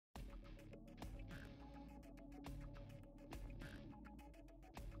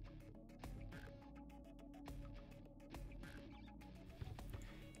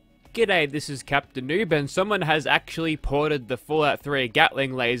G'day, this is Captain Noob, and someone has actually ported the Fallout 3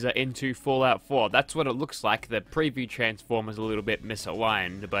 Gatling laser into Fallout 4. That's what it looks like. The preview transform is a little bit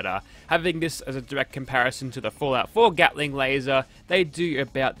misaligned, but having this as a direct comparison to the Fallout 4 Gatling laser, they do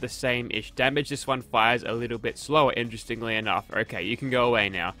about the same-ish damage. This one fires a little bit slower, interestingly enough. Okay, you can go away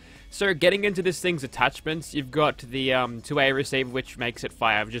now. So, getting into this thing's attachments, you've got the 2A receiver, which makes it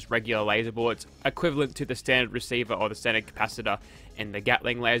fire just regular laser bullets, equivalent to the standard receiver or the standard capacitor in the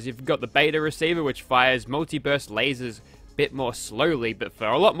Gatling laser. You've got the beta receiver, which fires multi-burst lasers a bit more slowly, but for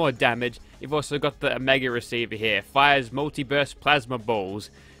a lot more damage. You've also got the Omega receiver here, fires multi-burst plasma balls,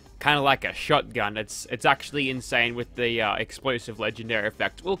 kind of like a shotgun. It's actually insane with the explosive legendary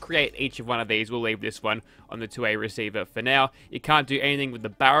effect. We'll create each of one of these. We'll leave this one on the 2A receiver for now. You can't do anything with the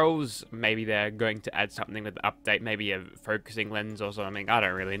barrels. Maybe they're going to add something with the update, maybe a focusing lens or something. I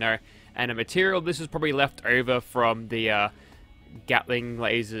don't really know. And a material, this is probably left over from the Gatling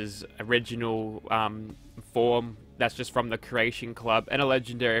laser's original form. That's just from the Creation Club, and a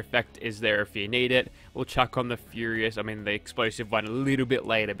legendary effect is there if you need it. We'll chuck on the the explosive one a little bit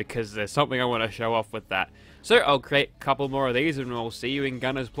later because there's something I want to show off with that. So I'll create a couple more of these and we'll see you in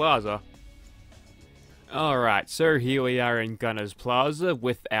Gunner's Plaza. Alright, so here we are in Gunner's Plaza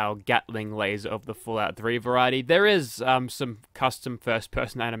with our Gatling laser of the Fallout 3 variety. There is some custom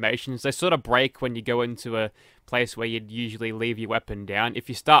first-person animations. They sort of break when you go into a place where you'd usually leave your weapon down. If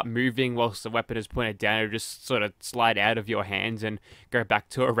you start moving whilst the weapon is pointed down, it'll just sort of slide out of your hands and go back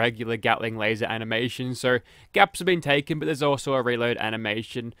to a regular Gatling laser animation. So gaps have been taken, but there's also a reload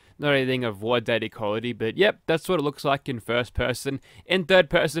animation. Not anything of war dated quality, but yep, that's what it looks like in first person. In third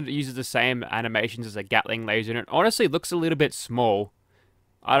person, it uses the same animations as a Gatling laser, and it honestly looks a little bit small.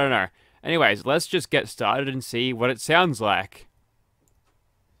 I don't know. Anyways, let's just get started and see what it sounds like.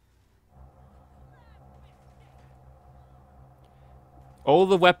 All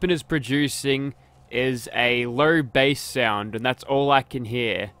the weapon is producing is a low bass sound, and that's all I can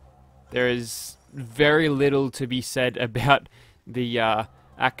hear. There is very little to be said about the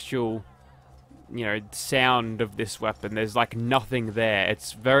actual, sound of this weapon. There's like nothing there.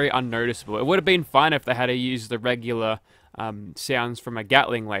 It's very unnoticeable. It would have been fine if they had to use the regular sounds from a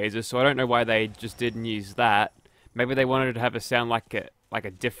Gatling laser, so I don't know why they just didn't use that. Maybe they wanted to have a sound like a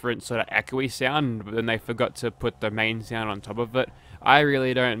different sort of echoey sound, but then they forgot to put the main sound on top of it. I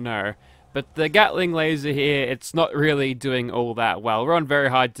really don't know. But the Gatling laser here, it's not really doing all that well. We're on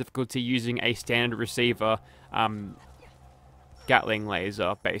very high difficulty using a standard receiver Gatling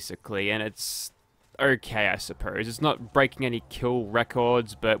laser, basically, and it's okay, I suppose. It's not breaking any kill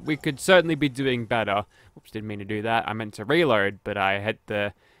records, but we could certainly be doing better. Oops, didn't mean to do that. I meant to reload, but I hit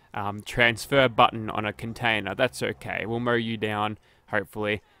the transfer button on a container. That's okay. We'll mow you down,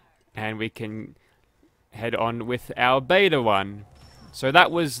 hopefully, and we can head on with our beta one. So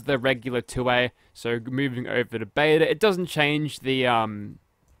that was the regular 2A, so moving over to beta, it doesn't change the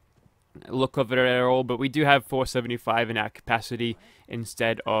look of it at all, but we do have 475 in our capacity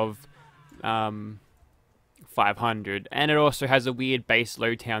instead of 500, and it also has a weird bass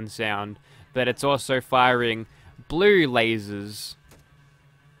low town sound, but it's also firing blue lasers.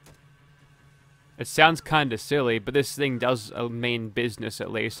 It sounds kind of silly, but this thing does mean business, at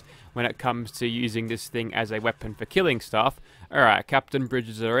least, when it comes to using this thing as a weapon for killing stuff. Alright, Captain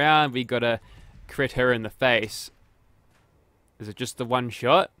bridges around, we gotta crit her in the face. Is it just the one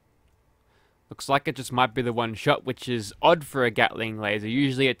shot? Looks like it just might be the one shot, which is odd for a Gatling laser.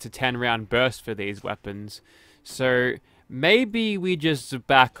 Usually it's a 10-round burst for these weapons. So maybe we just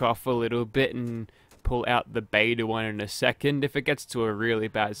back off a little bit and pull out the beta one in a second if it gets to a really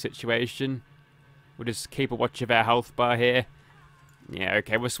bad situation. We'll just keep a watch of our health bar here. Yeah,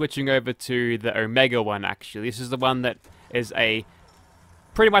 okay, we're switching over to the Omega one, actually. This is the one that is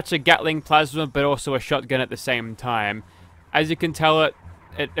pretty much a Gatling plasma, but also a shotgun at the same time. As you can tell,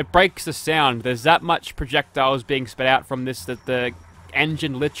 it breaks the sound. There's that much projectiles being spit out from this that the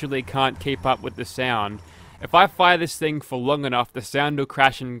engine literally can't keep up with the sound. If I fire this thing for long enough, the sound will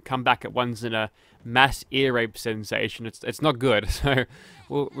crash and come back at once in a mass ear rape sensation. It's not good, so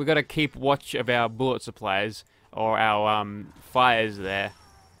we've got to keep watch of our bullet supplies or our fires there.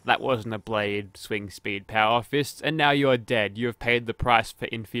 That wasn't a blade, swing speed, power fist, and now you're dead. You have paid the price for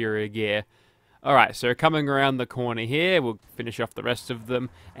inferior gear. Alright, so coming around the corner here, we'll finish off the rest of them,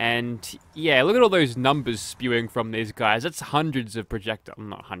 and yeah, look at all those numbers spewing from these guys. That's hundreds of projectiles,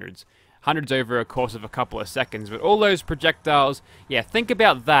 not hundreds, hundreds over a course of a couple of seconds, but all those projectiles, yeah, think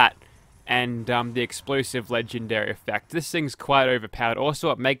about that. And the explosive legendary effect. This thing's quite overpowered.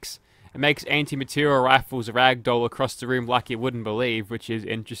 Also, it makes anti-material rifles ragdoll across the room like you wouldn't believe, which is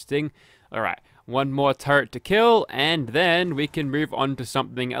interesting. Alright, one more turret to kill, and then we can move on to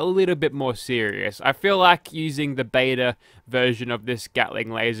something a little bit more serious. I feel like using the beta version of this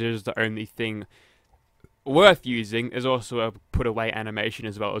Gatling laser is the only thing worth using. There's also a put away animation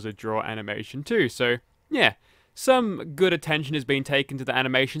as well as a draw animation too, so yeah. Some good attention has been taken to the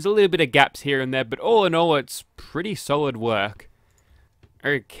animations, a little bit of gaps here and there, but all in all, it's pretty solid work.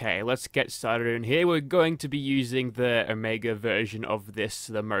 Okay, let's get started in here. We're going to be using the Omega version of this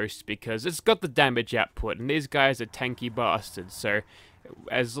the most because it's got the damage output, and these guys are tanky bastards, so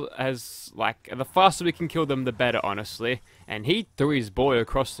like, the faster we can kill them, the better, honestly. And he threw his boy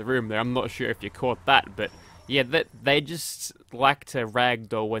across the room there. I'm not sure if you caught that, but yeah, they just like to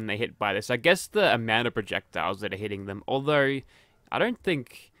ragdoll when they hit by this. I guess the amount of projectiles that are hitting them, although I don't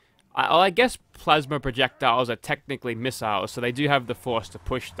think... I guess plasma projectiles are technically missiles, so they do have the force to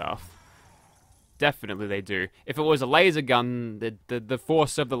push stuff. Definitely they do. If it was a laser gun, the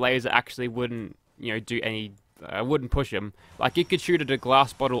force of the laser actually wouldn't, you know, do any... wouldn't push them. Like, you could shoot at a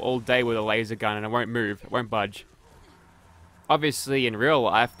glass bottle all day with a laser gun and it won't move, it won't budge. Obviously, in real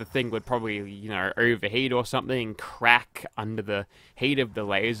life, the thing would probably, you know, overheat or something, crack under the heat of the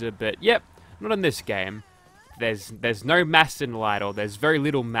laser, but yep, not in this game. There's no mass in light, or there's very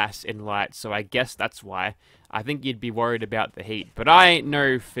little mass in light, so I guess that's why. I think you'd be worried about the heat, but I ain't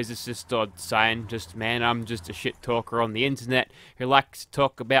no physicist or scientist, man. I'm just a shit talker on the internet who likes to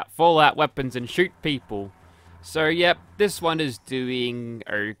talk about Fallout weapons and shoot people. So yep, this one is doing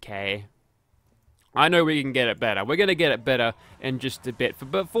okay. I know we can get it better. We're going to get it better in just a bit.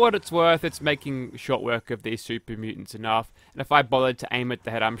 But for what it's worth, it's making short work of these super mutants enough. And if I bothered to aim at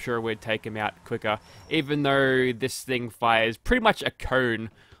the head, I'm sure we'd take him out quicker. Even though this thing fires pretty much a cone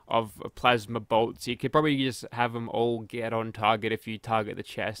of plasma bolts. You could probably just have them all get on target if you target the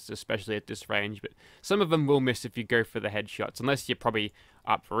chest, especially at this range. But some of them will miss if you go for the headshots, unless you're probably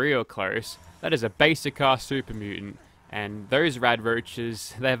up real close. That is a basic ass super mutant. And those rad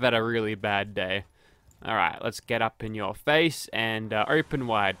roaches, they've had a really bad day. Alright, let's get up in your face and open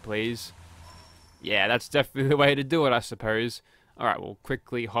wide, please. Yeah, that's definitely the way to do it, I suppose. Alright, we'll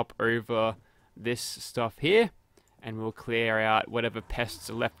quickly hop over this stuff here, and we'll clear out whatever pests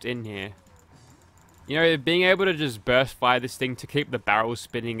are left in here. You know, being able to just burst fire this thing to keep the barrel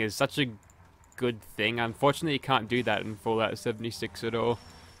spinning is such a good thing. Unfortunately, you can't do that in Fallout 76 at all.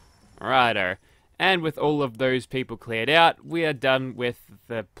 Righto. And with all of those people cleared out, we are done with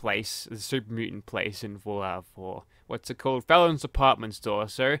the place, the super mutant place in Fallout 4. What's it called? Fallon's apartment store.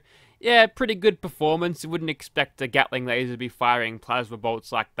 So, yeah, pretty good performance. You wouldn't expect a Gatling laser to be firing plasma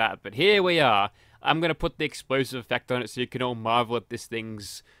bolts like that, but here we are. I'm going to put the explosive effect on it so you can all marvel at this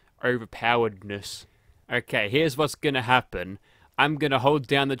thing's overpoweredness. Okay, here's what's going to happen. I'm going to hold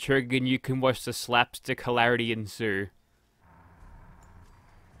down the trigger and you can watch the slapstick hilarity ensue.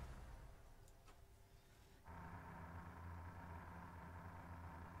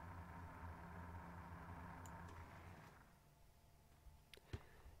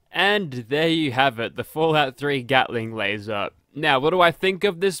 And there you have it, the Fallout 3 Gatling laser. Now, what do I think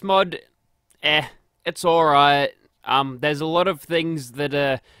of this mod? It's alright. There's a lot of things that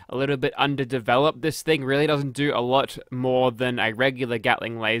are a little bit underdeveloped. This thing really doesn't do a lot more than a regular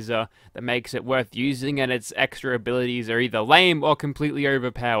Gatling laser that makes it worth using, and its extra abilities are either lame or completely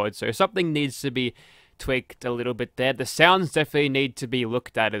overpowered, so something needs to be tweaked a little bit there. The sounds definitely need to be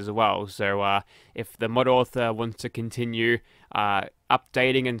looked at as well, so if the mod author wants to continue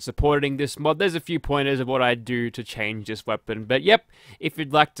updating and supporting this mod, there's a few pointers of what I'd do to change this weapon. But yep, if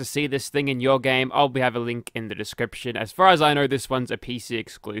you'd like to see this thing in your game, I'll have a link in the description. As far as I know, this one's a PC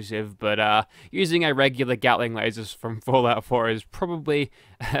exclusive, but using a regular Gatling lasers from Fallout 4 is probably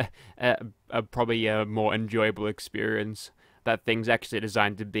probably a more enjoyable experience. That thing's actually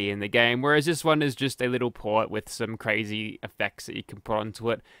designed to be in the game, whereas this one is just a little port with some crazy effects that you can put onto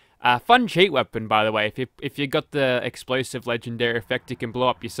it. Fun cheat weapon, by the way. If you got the explosive legendary effect, you can blow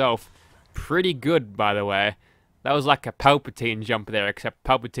up yourself. Pretty good, by the way. That was like a Palpatine jump there, except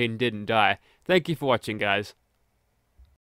Palpatine didn't die. Thank you for watching, guys.